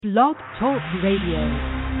Blog Talk Radio.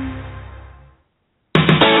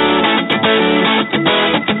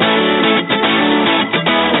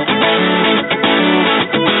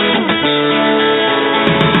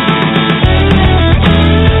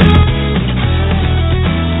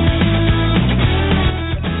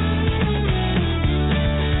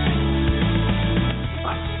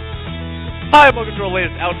 Hi, welcome to our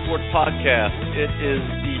latest Outsports podcast. It is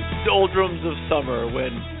the doldrums of summer when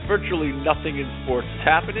virtually nothing in sports is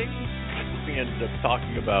happening. We ended up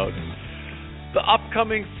talking about the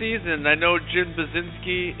upcoming season. I know Jim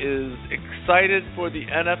Basinski is excited for the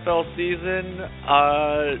NFL season.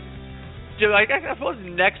 Jim, I suppose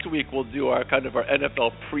next week we'll do our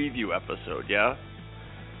NFL preview episode, yeah?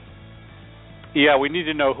 Yeah, we need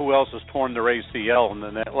to know who else has torn their ACL in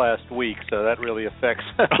the last week, so that really affects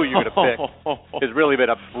who you're going to pick. It's really been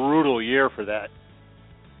a brutal year for that.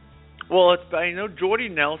 Well, I know Jordy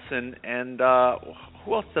Nelson and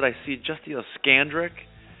who else did I see? Just Scandrick.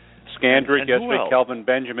 Scandrick, yesterday. Kelvin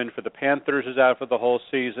Benjamin for the Panthers is out for the whole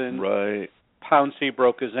season. Right. Pouncey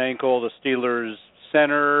broke his ankle, the Steelers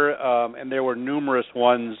center, and there were numerous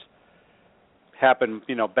ones happened,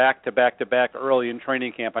 back to back early in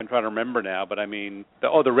training camp. I'm trying to remember now, but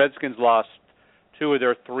the Redskins lost 2 of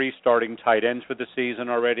their 3 starting tight ends for the season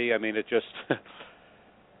already. It just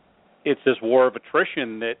it's this war of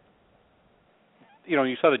attrition that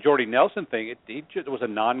you saw the Jordy Nelson thing. It was a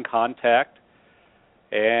non-contact,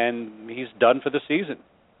 and he's done for the season.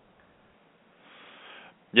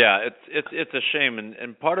 Yeah, it's a shame,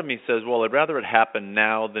 and part of me says, well, I'd rather it happen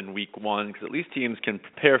now than week 1 because at least teams can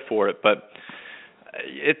prepare for it, but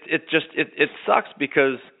it sucks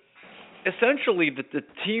because essentially the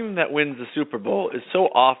team that wins the Super Bowl is so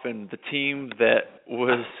often the team that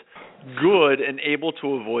was good and able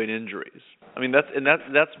to avoid injuries.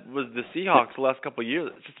 That was the Seahawks the last couple of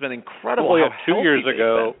years. It's just been incredible. Well, how 2 years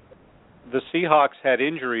ago, the Seahawks had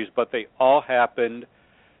injuries, but they all happened.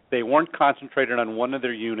 They weren't concentrated on one of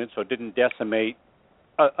their units, so it didn't decimate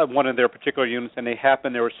one of their particular units, and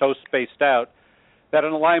they were so spaced out that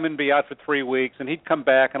an lineman would be out for 3 weeks, and he'd come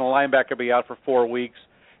back, and a linebacker would be out for 4 weeks,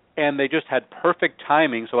 and they just had perfect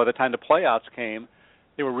timing, so by the time the playoffs came,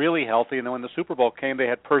 they were really healthy, and then when the Super Bowl came, they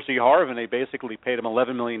had Percy Harvin, and they basically paid him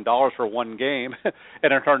 $11 million for one game,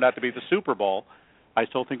 and it turned out to be the Super Bowl. I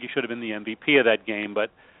still think he should have been the MVP of that game,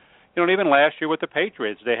 but even last year with the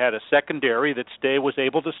Patriots, they had a secondary that was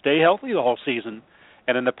able to stay healthy the whole season,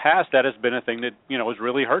 and in the past, that has been a thing that has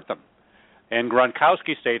really hurt them. And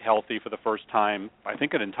Gronkowski stayed healthy for the first time, I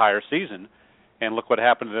think, an entire season. And look what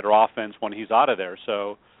happened to their offense when he's out of there.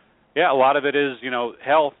 So, yeah, a lot of it is,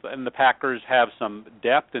 health. And the Packers have some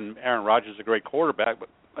depth, and Aaron Rodgers is a great quarterback. But,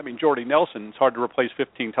 Jordy Nelson, it's hard to replace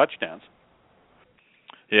 15 touchdowns.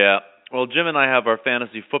 Yeah. Well, Jim and I have our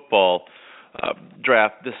fantasy football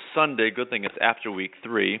draft this Sunday. Good thing it's after week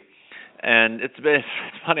 3. And it's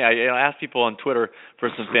funny. I ask people on Twitter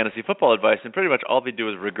for some fantasy football advice, and pretty much all they do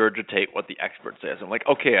is regurgitate what the expert says. I'm like,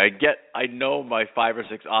 okay, I know my 5 or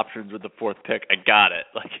 6 options with the 4th pick. I got it.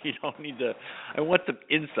 You don't need to. I want some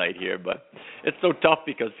insight here, but it's so tough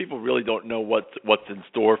because people really don't know what's in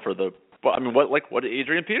store for the. What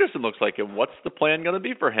Adrian Peterson looks like, and what's the plan going to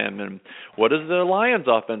be for him, and what is the Lions'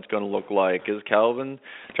 offense going to look like? Is Calvin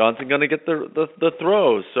Johnson going to get the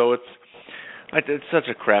throws? So it's such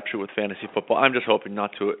a crapshoot with fantasy football. I'm just hoping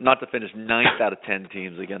not to finish 9th out of 10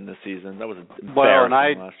 teams again this season. That was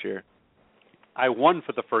embarrassing last year. I won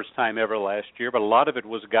for the first time ever last year, but a lot of it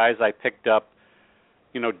was guys I picked up,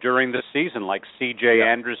 during the season, like C.J.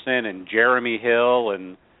 Anderson and Jeremy Hill,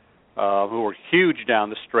 and who were huge down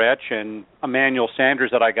the stretch, and Emmanuel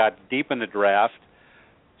Sanders that I got deep in the draft.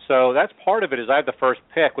 So that's part of it. Is I have the first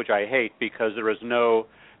pick, which I hate because there is no.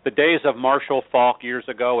 The days of Marshall Faulk years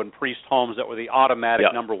ago and Priest Holmes that were the automatic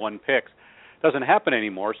number 1 picks doesn't happen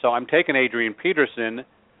anymore. So I'm taking Adrian Peterson,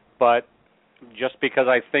 but just because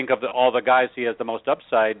I think of all the guys he has the most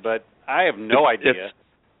upside, but I have no idea.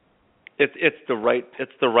 It's the right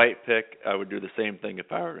pick. I would do the same thing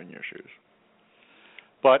if I were in your shoes.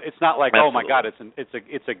 But it's not like, Absolutely. Oh my God,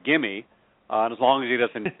 it's a gimme. And as long as he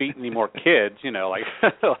doesn't beat any more kids, like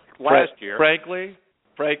last year. Frankly,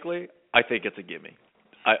 I think it's a gimme.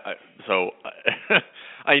 I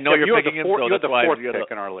know you're picking him. You're the 4th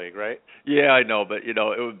pick in our league, right? Yeah, I know, but it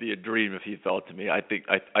would be a dream if he fell to me. I think.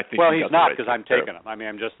 Well, he's not because I'm taking him.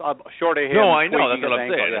 I'm just short of him. No, I know. That's what I'm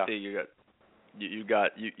ankle, saying. Yeah. I think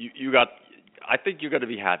you got. I think you're going to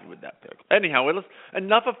be happy with that pick. Anyhow,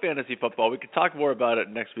 enough of fantasy football. We could talk more about it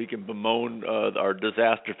next week and bemoan our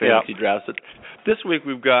disaster fantasy drafts. This week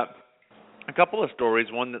we've got a couple of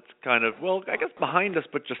stories. One that's kind of, I guess behind us,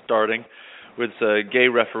 but just starting. gay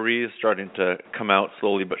referees starting to come out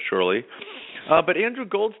slowly but surely. But Andrew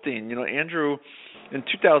Goldstein, Andrew, in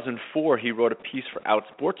 2004, he wrote a piece for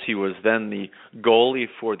Outsports. He was then the goalie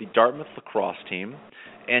for the Dartmouth lacrosse team,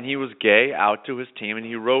 and he was gay out to his team, and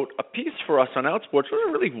he wrote a piece for us on Outsports. It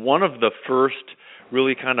was really one of the first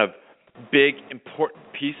really kind of big, important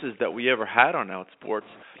pieces that we ever had on Outsports,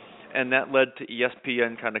 and that led to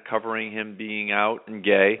ESPN kind of covering him being out and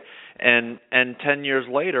gay. And 10 years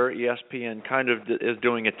later, ESPN kind of is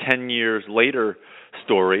doing a 10 years later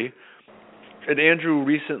story. And Andrew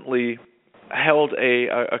recently held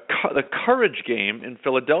the Courage Game in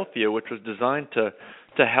Philadelphia, which was designed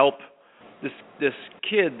to help this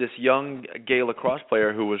kid, this young gay lacrosse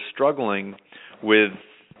player who was struggling with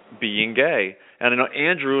being gay. And I know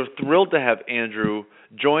Andrew is thrilled to have Andrew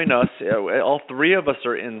join us. All three of us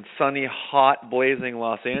are in sunny, hot, blazing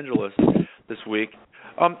Los Angeles this week.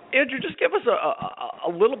 Andrew, just give us a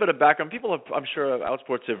little bit of background. People have, I'm sure,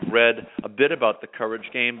 Outsports have read a bit about the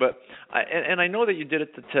Courage Game, but I know that you did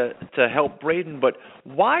it to help Braden. But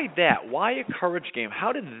why that? Why a Courage Game?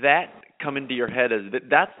 How did that come into your head as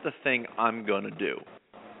that's the thing I'm going to do?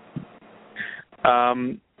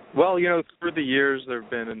 Well, through the years, there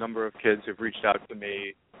have been a number of kids who've reached out to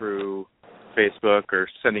me through Facebook or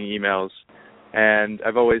sending emails, and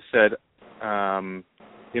I've always said,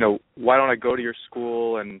 why don't I go to your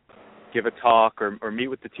school and give a talk or meet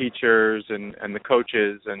with the teachers and the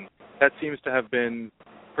coaches, and that seems to have been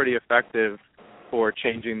pretty effective for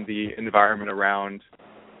changing the environment around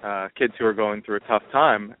kids who are going through a tough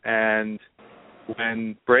time. And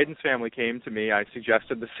when Braden's family came to me, I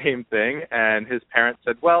suggested the same thing, and his parents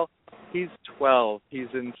said, well, he's 12, he's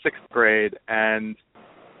in 6th grade, and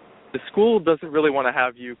the school doesn't really want to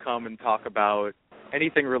have you come and talk about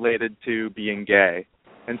anything related to being gay.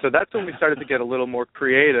 And so that's when we started to get a little more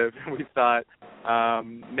creative, and we thought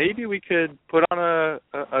maybe we could put on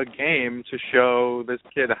a game to show this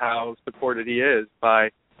kid how supported he is by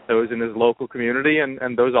those in his local community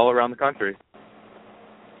and those all around the country.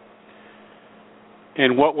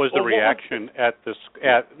 And what was the reaction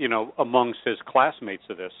amongst his classmates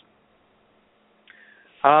to this?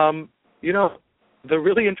 The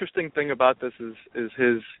really interesting thing about this is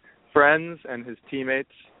his friends and his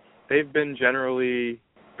teammates. They've been generally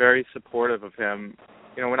very supportive of him.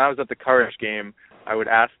 When I was at the Courage Game, I would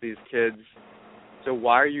ask these kids, so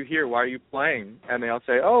why are you here? Why are you playing? And they all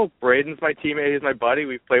say, oh, Braden's my teammate, he's my buddy,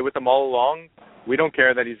 we've played with him all along. We don't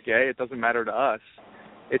care that he's gay, it doesn't matter to us.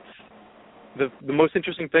 It's the most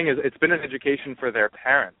interesting thing is it's been an education for their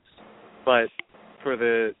parents, but for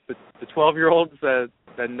the 12-year-olds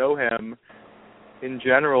that know him, in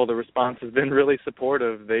general, the response has been really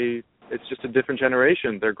supportive. It's just a different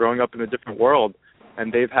generation. They're growing up in a different world,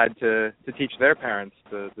 and they've had to teach their parents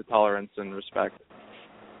the tolerance and respect.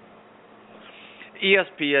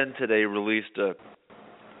 ESPN today released a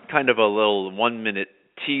kind of a little 1-minute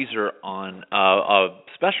teaser on a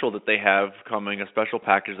special that they have coming, a special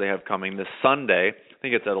package they have coming this Sunday. I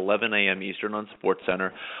think it's at 11 a.m. Eastern on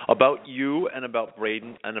SportsCenter, about you and about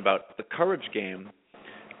Braden and about the Courage Game.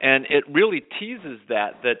 And it really teases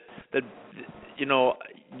that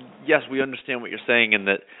yes, we understand what you're saying, and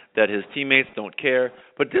that his teammates don't care,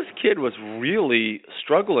 but this kid was really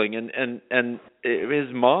struggling, and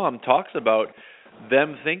his mom talks about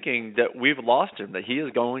them thinking that we've lost him, that he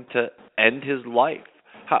is going to end his life.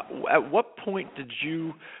 At what point did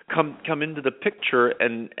you come into the picture,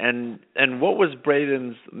 and what was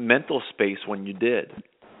Braden's mental space when you did?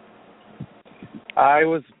 I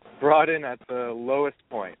was brought in at the lowest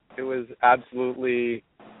point. It was absolutely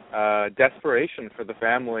desperation for the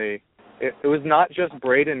family. It was not just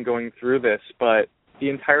Braden going through this, but the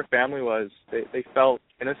entire family was. They felt,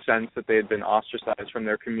 in a sense, that they had been ostracized from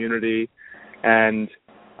their community. And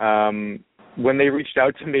when they reached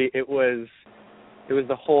out to me, it was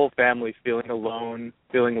the whole family feeling alone,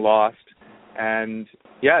 feeling lost. And,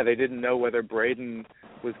 yeah, they didn't know whether Braden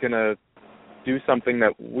was going to do something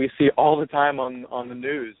that we see all the time on the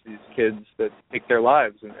news, these kids that take their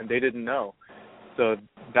lives, and they didn't know. So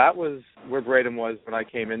that was where Braden was when I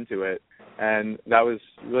came into it, and that was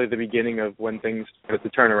really the beginning of when things started to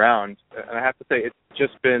turn around. And I have to say, it's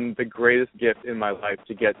just been the greatest gift in my life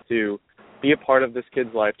to get to be a part of this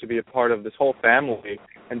kid's life, to be a part of this whole family,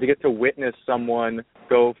 and to get to witness someone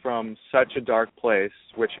go from such a dark place,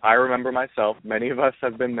 which I remember myself, many of us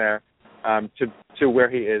have been there, to where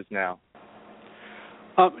he is now.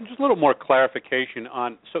 Just a little more clarification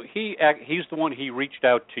on. So he's the one. He reached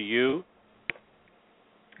out to you.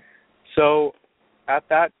 So at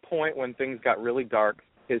that point when things got really dark,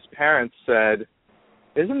 his parents said,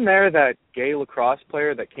 isn't there that gay lacrosse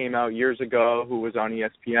player that came out years ago who was on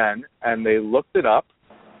ESPN? And they looked it up,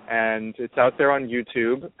 and it's out there on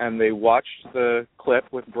YouTube, and they watched the clip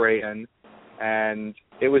with Brayden, and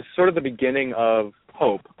it was sort of the beginning of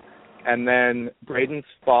hope. And then Brayden's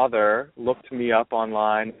father looked me up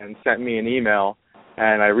online and sent me an email,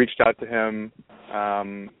 and I reached out to him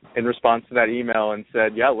in response to that email and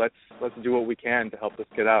said, yeah, let's do what we can to help this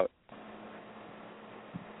kid out.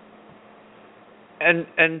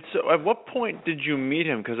 And so at what point did you meet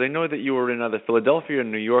him? Because I know that you were in either Philadelphia or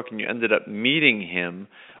New York and you ended up meeting him.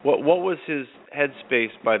 What was his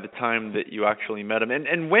headspace by the time that you actually met him?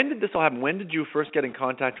 And when did this all happen? When did you first get in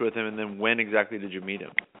contact with him, and then when exactly did you meet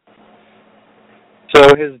him? So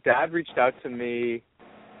his dad reached out to me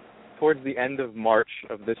towards the end of March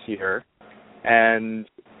of this year, and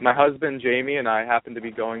my husband Jamie and I happened to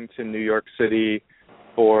be going to New York City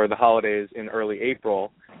for the holidays in early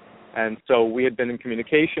April. And so we had been in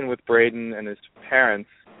communication with Brayden and his parents.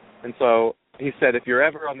 And so he said, if you're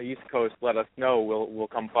ever on the East Coast, let us know. We'll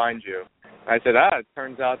come find you. I said, it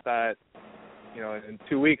turns out that, in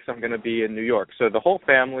 2 weeks I'm going to be in New York. So the whole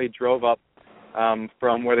family drove up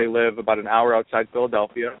from where they live, about an hour outside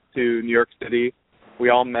Philadelphia, to New York City. We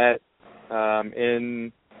all met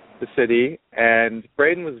in the city, and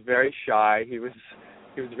Brayden was very shy. He was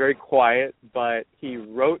very quiet, but he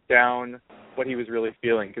wrote down what he was really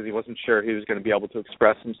feeling because he wasn't sure he was going to be able to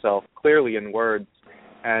express himself clearly in words.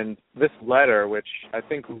 And this letter, which I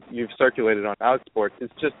think you've circulated on Outsports,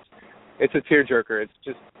 it's a tearjerker. It's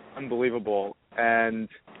just unbelievable. And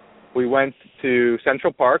we went to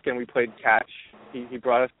Central Park and we played catch. He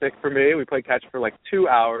brought a stick for me. We played catch for like 2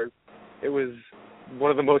 hours. It was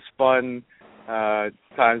one of the most fun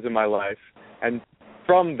times in my life. And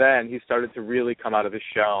from then, he started to really come out of his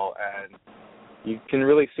shell, and you can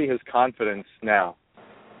really see his confidence now.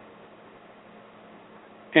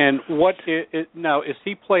 And now, is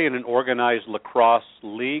he playing an organized lacrosse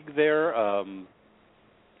league there? And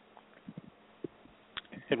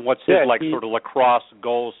what's his sort of lacrosse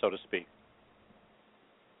goal, so to speak?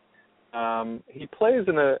 He plays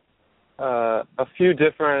in a few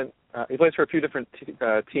different. He plays for a few different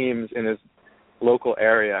teams in his local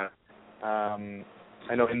area.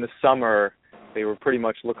 I know in the summer they were pretty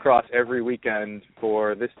much lacrosse every weekend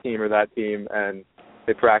for this team or that team, and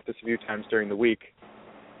they practice a few times during the week.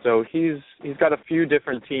 So he's got a few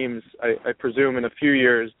different teams. I presume in a few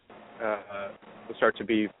years will start to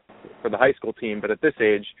be for the high school team, but at this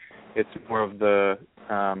age, it's more of the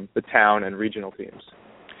town and regional teams.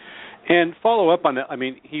 And follow up on that. I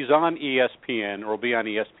mean, he's on ESPN or will be on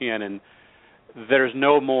ESPN, and there's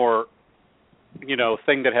no more,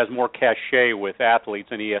 thing that has more cachet with athletes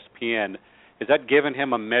than ESPN. Has that given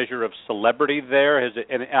him a measure of celebrity there?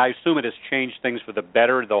 And I assume it has changed things for the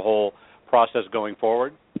better, the whole process going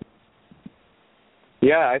forward?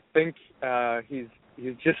 Yeah, I think he's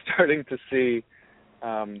just starting to see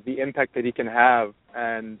the impact that he can have.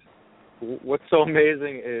 And what's so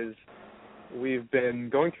amazing is we've been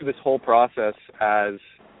going through this whole process as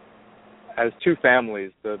two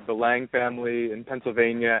families, the Lang family in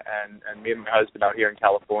Pennsylvania and me and my husband out here in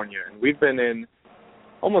California. And we've been in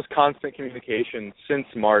almost constant communication since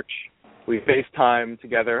March. We FaceTime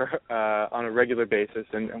together on a regular basis,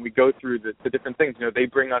 and we go through the different things. They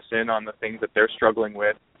bring us in on the things that they're struggling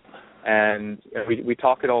with, and we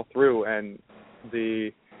talk it all through. And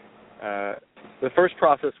the first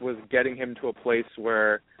process was getting him to a place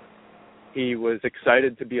where he was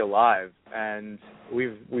excited to be alive, and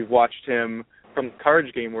we've watched him from the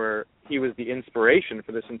Courage game where he was the inspiration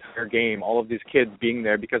for this entire game, all of these kids being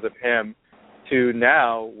there because of him, to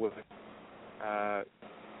now with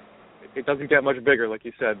it doesn't get much bigger, like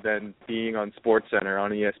you said, than being on SportsCenter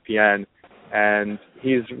on ESPN, and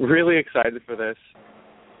he's really excited for this.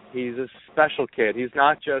 He's a special kid. He's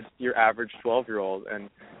not just your average 12-year-old, and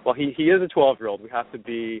well, he is a 12-year-old. We have to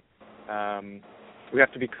be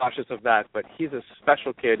cautious of that, but he's a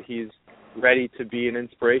special kid. He's ready to be an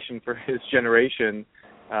inspiration for his generation,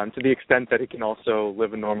 to the extent that he can also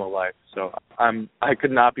live a normal life. So I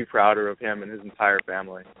could not be prouder of him and his entire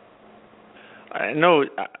family. I know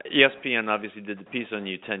ESPN obviously did the piece on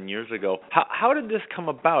you 10 years ago. How did this come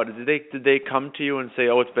about? Did they come to you and say,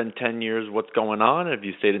 "Oh, it's been 10 years. What's going on?" Have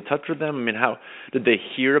you stayed in touch with them? I mean, how did they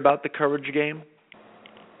hear about the Courage game?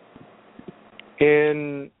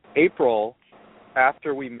 In April,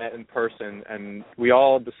 after we met in person, and we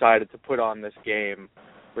all decided to put on this game,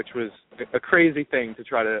 which was a crazy thing to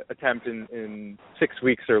try to attempt in 6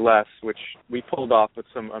 weeks or less, which we pulled off with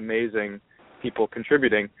some amazing people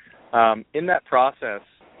contributing. In that process,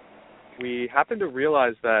 we happened to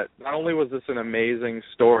realize that not only was this an amazing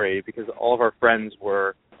story because all of our friends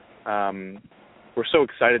were so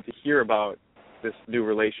excited to hear about this new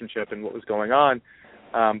relationship and what was going on,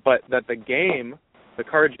 but that the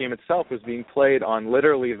Courage game itself, was being played on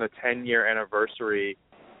literally the 10-year anniversary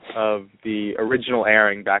of the original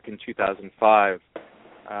airing back in 2005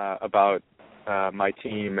 about my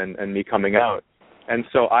team and me coming out. And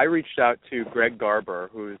so I reached out to Greg Garber,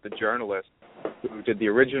 who is the journalist who did the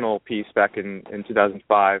original piece back in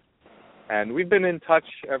 2005, and we've been in touch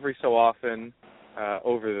every so often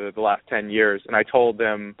over the last 10 years. And I told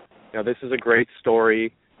them, this is a great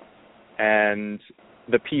story, and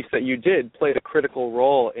the piece that you did played a critical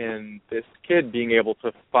role in this kid being able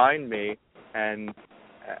to find me and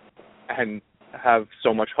have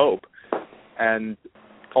so much hope. And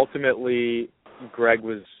ultimately, Greg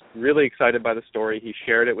was really excited by the story. He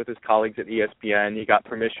shared it with his colleagues at ESPN. He got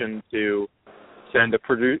permission to send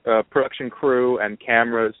a production crew and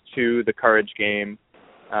cameras to the Courage game.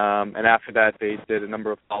 And after that, they did a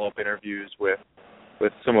number of follow-up interviews with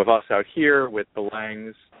some of us out here, with the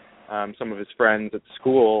Langs, some of his friends at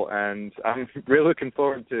school, and I'm really looking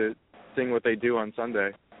forward to seeing what they do on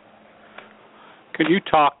Sunday. Can you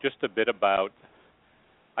talk just a bit about,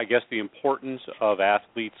 I guess, the importance of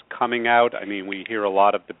athletes coming out? I mean, we hear a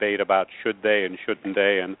lot of debate about should they and shouldn't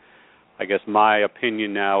they, and I guess my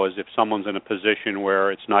opinion now is if someone's in a position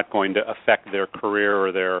where it's not going to affect their career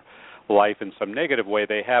or their life in some negative way,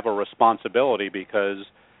 they have a responsibility, because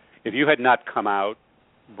if you had not come out,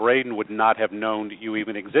 Braden would not have known that you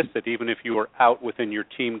even existed, even if you were out within your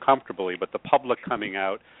team comfortably. But the public coming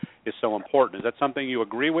out is so important. Is that something you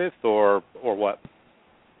agree with, or what?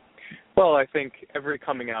 Well, I think every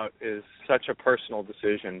coming out is such a personal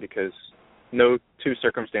decision because no two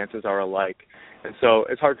circumstances are alike. And so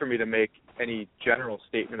it's hard for me to make any general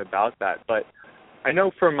statement about that. But I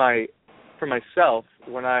know for myself,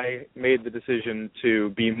 when I made the decision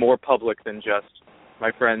to be more public than just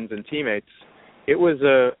my friends and teammates, it was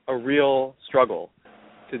a real struggle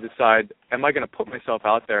to decide, am I going to put myself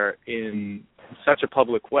out there in such a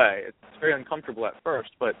public way? It's very uncomfortable at first,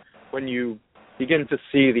 but when you begin to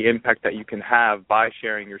see the impact that you can have by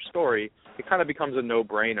sharing your story, it kind of becomes a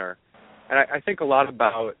no-brainer. And I think a lot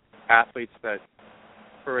about athletes that,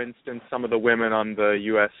 for instance, some of the women on the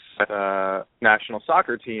U.S. national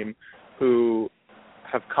soccer team who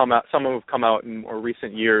have come out, some have come out in more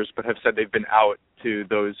recent years, but have said they've been out to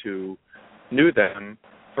those who knew them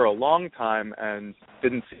for a long time and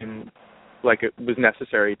didn't seem like it was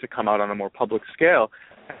necessary to come out on a more public scale.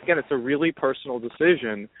 Again, it's a really personal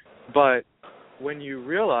decision, but when you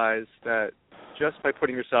realize that just by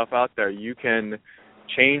putting yourself out there, you can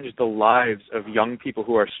change the lives of young people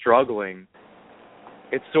who are struggling,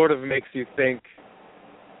 it sort of makes you think,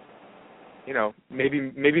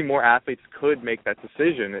 maybe more athletes could make that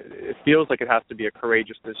decision. It feels like it has to be a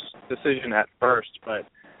courageous decision at first, but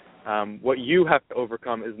what you have to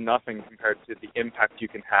overcome is nothing compared to the impact you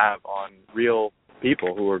can have on real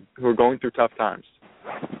people who are going through tough times.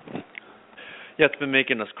 Yeah, it's been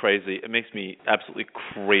making us crazy. It makes me absolutely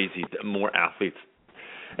crazy that more athletes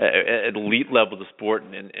at elite level of the sport,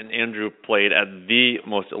 and Andrew played at the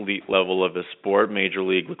most elite level of his sport, Major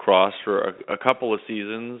League Lacrosse, for a couple of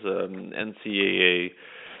seasons, NCAA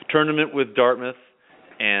tournament with Dartmouth,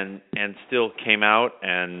 and still came out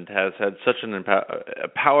and has had such a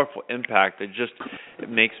powerful impact that it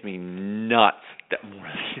makes me nuts that more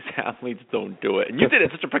of these athletes don't do it. And you did it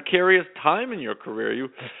at such a precarious time in your career.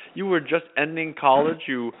 You were just ending college.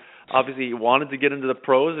 You obviously wanted to get into the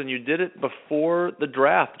pros, and you did it before the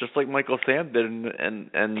draft, just like Michael Sam did,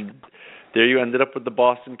 and there you ended up with the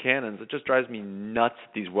Boston Cannons. It just drives me nuts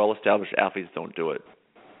that these well-established athletes don't do it.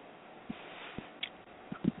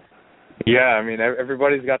 Yeah, I mean,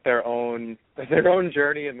 everybody's got their own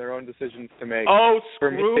journey and their own decisions to make. Oh,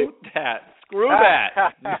 screw that. Screw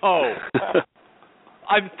that. No.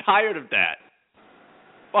 I'm tired of that.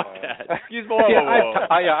 Fuck that. Excuse me.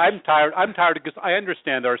 I'm tired. I'm tired because I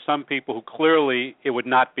understand there are some people who clearly it would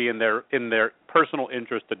not be in their personal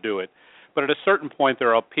interest to do it. But at a certain point,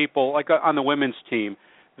 there are people, like on the women's team,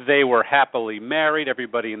 they were happily married.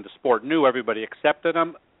 Everybody in the sport knew. Everybody accepted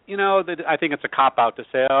them. I think it's a cop-out to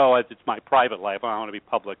say, it's my private life. I don't want to be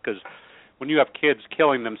public, because when you have kids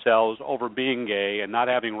killing themselves over being gay and not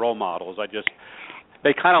having role models,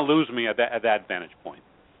 they kind of lose me at that vantage point.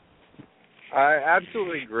 I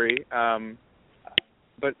absolutely agree.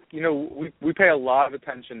 But, we pay a lot of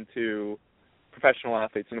attention to professional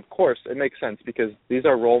athletes, and of course it makes sense because these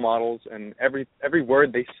are role models, and every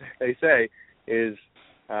word they say is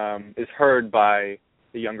heard by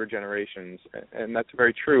the younger generations, and that's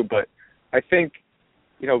very true. But I think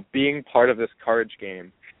being part of this carriage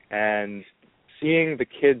game and seeing the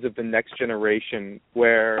kids of the next generation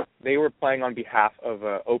where they were playing on behalf of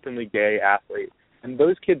an openly gay athlete. And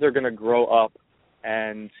those kids are going to grow up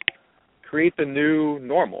and create the new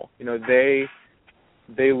normal. They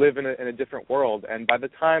live in a different world. And by the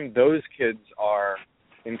time those kids are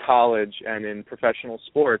in college and in professional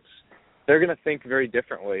sports, they're going to think very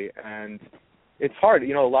differently. And it's hard.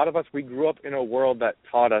 A lot of us, we grew up in a world that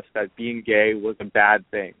taught us that being gay was a bad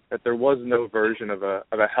thing, that there was no version of a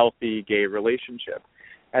healthy gay relationship.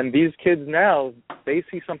 And these kids now, they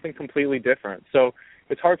see something completely different. So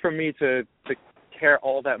it's hard for me to care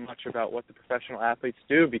all that much about what the professional athletes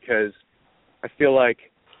do, because I feel like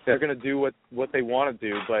they're going to do what they want to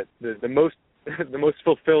do. But the most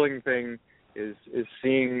fulfilling thing is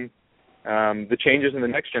seeing the changes in the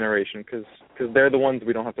next generation, because they're the ones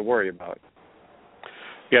we don't have to worry about.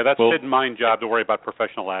 Yeah, that's Sid and my job to worry about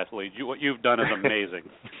professional athletes. What you've done is amazing.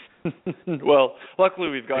 Well, luckily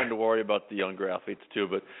we've gotten to worry about the younger athletes too.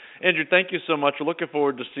 But Andrew, thank you so much. We're looking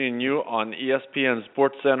forward to seeing you on ESPN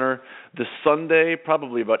SportsCenter this Sunday,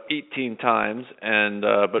 probably about 18 times, and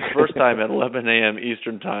but first time at 11 a.m.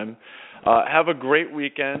 Eastern time. Have a great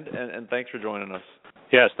weekend, and thanks for joining us.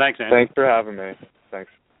 Yes, thanks, Andrew. Thanks for having me.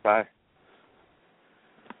 Thanks. Bye.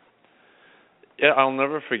 Yeah, I'll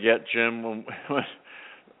never forget, Jim, when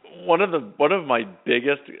one of my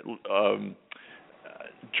biggest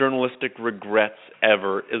journalistic regrets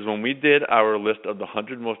ever is when we did our list of the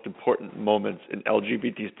 100 most important moments in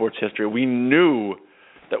LGBT sports history. We knew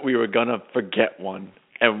that we were gonna forget one,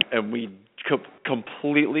 and we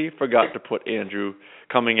completely forgot to put Andrew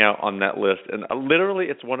coming out on that list. And literally,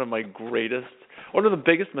 it's one of the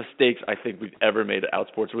biggest mistakes I think we've ever made at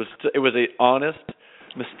Outsports. It was an honest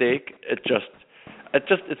mistake.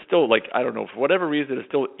 It's still, like, I don't know, for whatever reason, it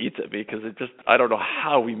still eats at me, because I don't know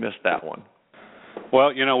how we missed that one.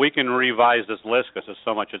 Well, we can revise this list because there's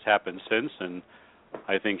so much has happened since, and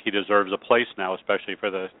I think he deserves a place now, especially for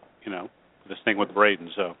this thing with Braden.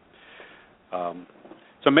 So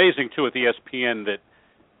it's amazing, too, with ESPN that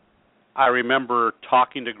I remember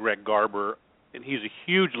talking to Greg Garber, and he's a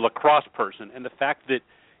huge lacrosse person, and the fact that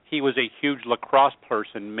he was a huge lacrosse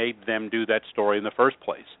person made them do that story in the first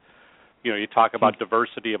place. You talk about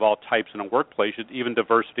diversity of all types in a workplace, even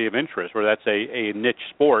diversity of interest, where that's a niche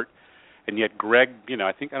sport, and yet Greg, I don't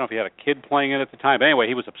know if he had a kid playing it at the time, but anyway,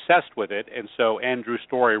 he was obsessed with it, and so Andrew's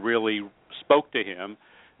story really spoke to him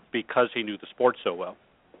because he knew the sport so well.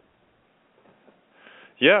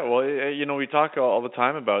 Yeah, well, we talk all the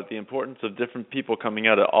time about the importance of different people coming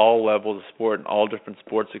out at all levels of sport and all different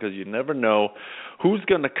sports, because you never know who's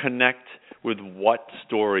going to connect with what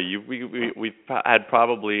story. We've had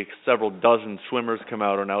probably several dozen swimmers come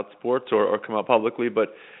out on Outsports or come out publicly,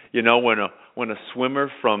 but when a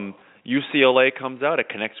swimmer from UCLA comes out, it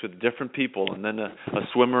connects with different people, and then a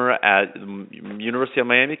swimmer at the University of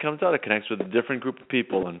Miami comes out, it connects with a different group of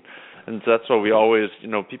people, and so that's why we always,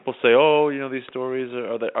 people say, these stories,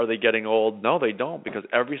 are they getting old? No, they don't, because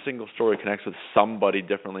every single story connects with somebody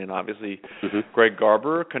differently, and obviously Greg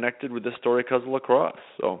Garber connected with this story because of lacrosse.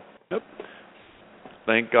 So, yep.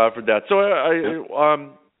 Thank God for that. So,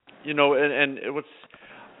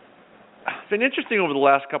 it's been interesting over the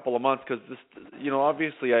last couple of months, because this,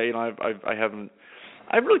 obviously, I haven't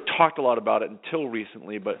really talked a lot about it until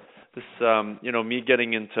recently, but this, me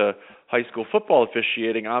getting into high school football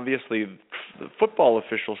officiating, obviously the football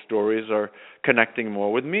official stories are connecting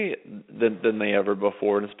more with me than they ever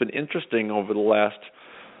before. And it's been interesting over the last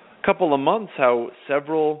couple of months how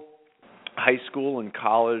several high school and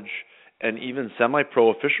college and even semi-pro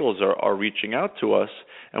officials are reaching out to us.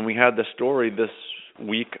 And we had the story this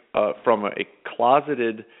week from a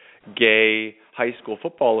closeted gay high school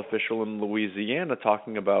football official in Louisiana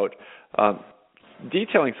talking about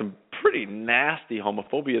detailing some pretty nasty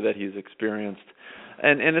homophobia that he's experienced.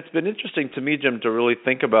 And it's been interesting to me, Jim, to really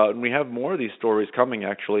think about, and we have more of these stories coming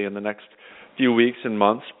actually in the next few weeks and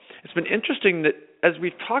months. It's been interesting that as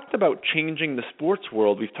we've talked about changing the sports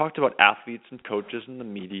world, we've talked about athletes and coaches and the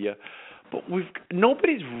media, but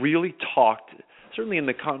nobody's really talked, certainly in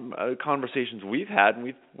the conversations we've had, and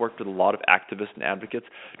we've worked with a lot of activists and advocates,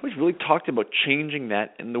 nobody's really talked about changing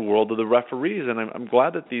that in the world of the referees. And I'm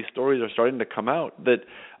glad that these stories are starting to come out that,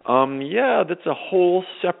 that's a whole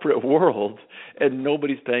separate world, and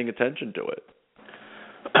nobody's paying attention to it.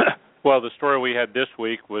 Well, the story we had this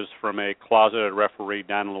week was from a closeted referee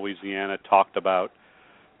down in Louisiana, talked about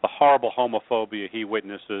the horrible homophobia he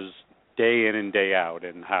witnesses day in and day out,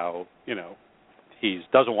 and how, he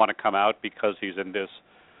doesn't want to come out because he's in this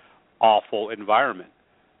awful environment.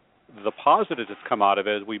 The positive that's come out of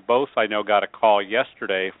it is we both, I know, got a call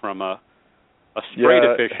yesterday from a straight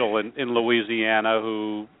official in Louisiana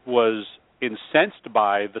who was incensed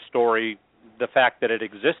by the story, the fact that it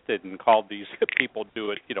existed, and called these people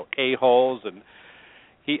a-holes. And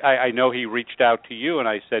I know he reached out to you, and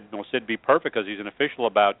I said, no, Sid, be perfect, because he's an official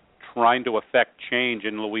about trying to affect change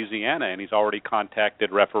in Louisiana, and he's already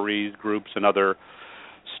contacted referees, groups, and other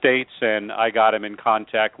states, and I got him in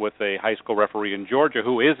contact with a high school referee in Georgia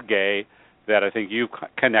who is gay that I think you've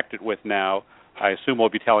connected with now. I assume we'll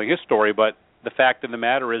be telling his story, but the fact of the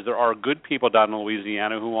matter is there are good people down in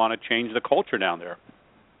Louisiana who want to change the culture down there.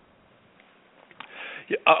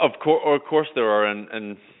 Yeah, of course there are,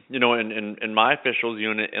 and in my officials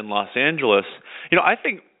unit in Los Angeles, I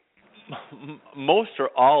think most or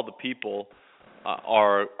all the people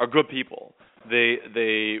are good people.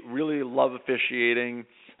 They really love officiating.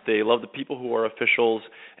 They love the people who are officials,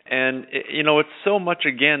 and it's so much,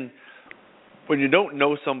 again, when you don't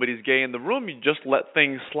know somebody's gay in the room, you just let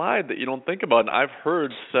things slide that you don't think about. And I've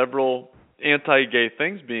heard several anti-gay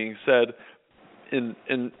things being said in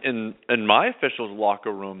my officials'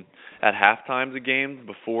 locker room at halftimes of games,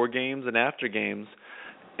 before games, and after games.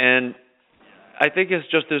 And I think there's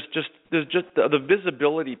just the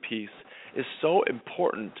visibility piece is so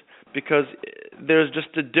important, because there's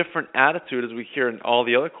just a different attitude, as we hear in all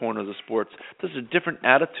the other corners of sports. There's a different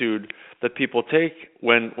attitude that people take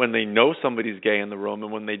when they know somebody's gay in the room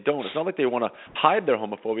and when they don't. It's not like they want to hide their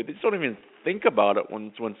homophobia. They just don't even think about it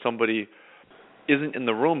when somebody isn't in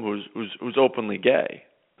the room who's openly gay.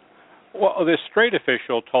 Well, this straight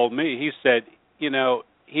official told me, he said,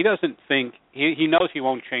 he doesn't think, he knows he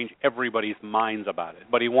won't change everybody's minds about it,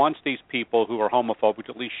 but he wants these people who are homophobic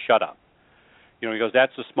to at least shut up. He goes,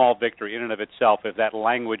 that's a small victory in and of itself if that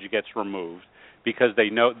language gets removed, because they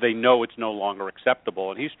know it's no longer acceptable.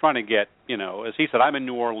 And he's trying to get, as he said, I'm in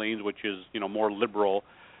New Orleans, which is, more liberal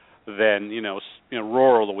than,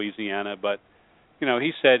 rural Louisiana, but,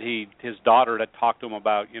 he said his daughter had talked to him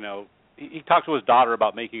about, he talked to his daughter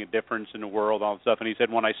about making a difference in the world, all that stuff, and he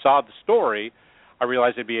said, when I saw the story, I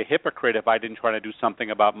realized I'd be a hypocrite if I didn't try to do something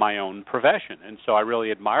about my own profession. And so I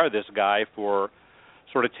really admire this guy for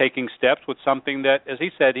sort of taking steps with something that, as he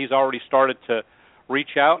said, he's already started to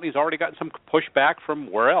reach out, and he's already gotten some pushback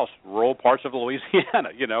from where else? Rural parts of Louisiana,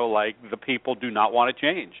 like the people do not want to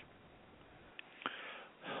change.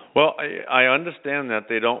 Well, I understand that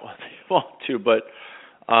they don't want to, but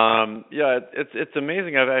it's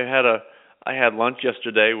amazing. I had lunch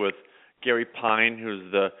yesterday with Gary Pine,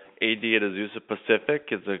 who's the AD at Azusa Pacific.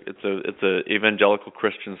 It's a evangelical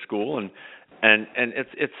Christian school, and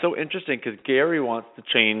it's so interesting because Gary wants to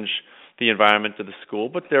change the environment of the school,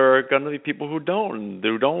 but there are going to be people who don't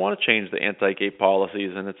want to change the anti-gay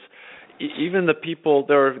policies, and it's even the people.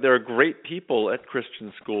 There are great people at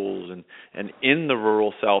Christian schools and in the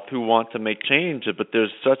rural South who want to make change, but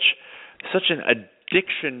there's such an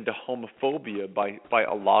addiction to homophobia by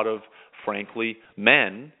a lot of, frankly,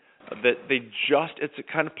 men that it's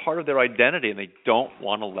a kind of part of their identity, and they don't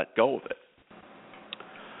want to let go of it.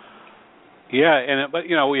 Yeah, but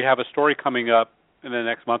we have a story coming up in the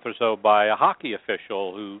next month or so by a hockey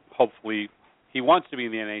official who hopefully he wants to be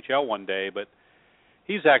in the NHL one day, but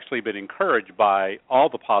he's actually been encouraged by all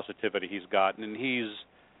the positivity he's gotten, and he's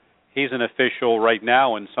an official right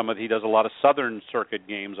now, and he does a lot of Southern Circuit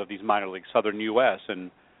games of these minor leagues, Southern U.S.,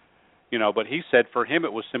 and but he said for him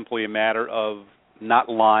it was simply a matter of not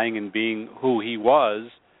lying and being who he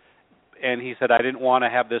was. And he said, I didn't want to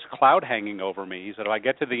have this cloud hanging over me. He said, if I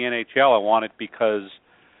get to the NHL, I want it because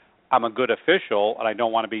I'm a good official, and I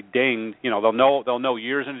don't want to be dinged. They'll know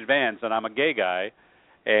years in advance that I'm a gay guy,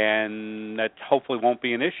 and that hopefully won't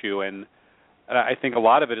be an issue. And I think a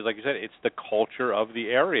lot of it is, like you said, it's the culture of the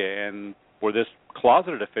area. And where this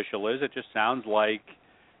closeted official is, it just sounds like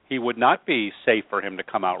he would not be safe for him to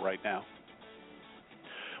come out right now.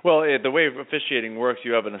 Well, the way officiating works,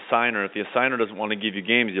 you have an assigner. If the assigner doesn't want to give you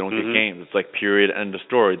games, you don't get games. It's like period, end of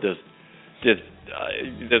story. There's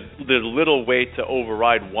little way to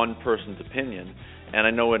override one person's opinion. And I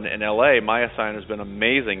know in L.A., my assigner's been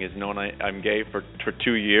amazing. He's known I'm gay for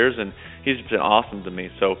 2 years, and he's been awesome to me.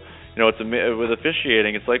 So, with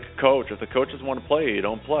officiating, it's like a coach. If the coach doesn't want to play, you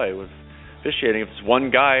don't play. With officiating, if it's one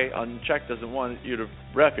guy unchecked doesn't want you to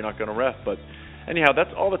ref, you're not going to ref. But anyhow, that's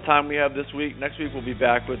all the time we have this week. Next week we'll be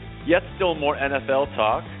back with yet still more NFL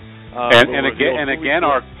talk. And again,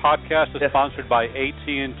 our podcast is sponsored by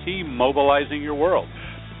AT&T, mobilizing your world.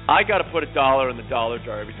 I got to put $1 in the dollar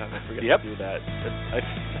jar every time I forget to do that.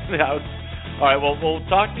 All right, well, we'll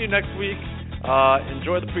talk to you next week.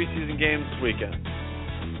 Enjoy the preseason games this weekend.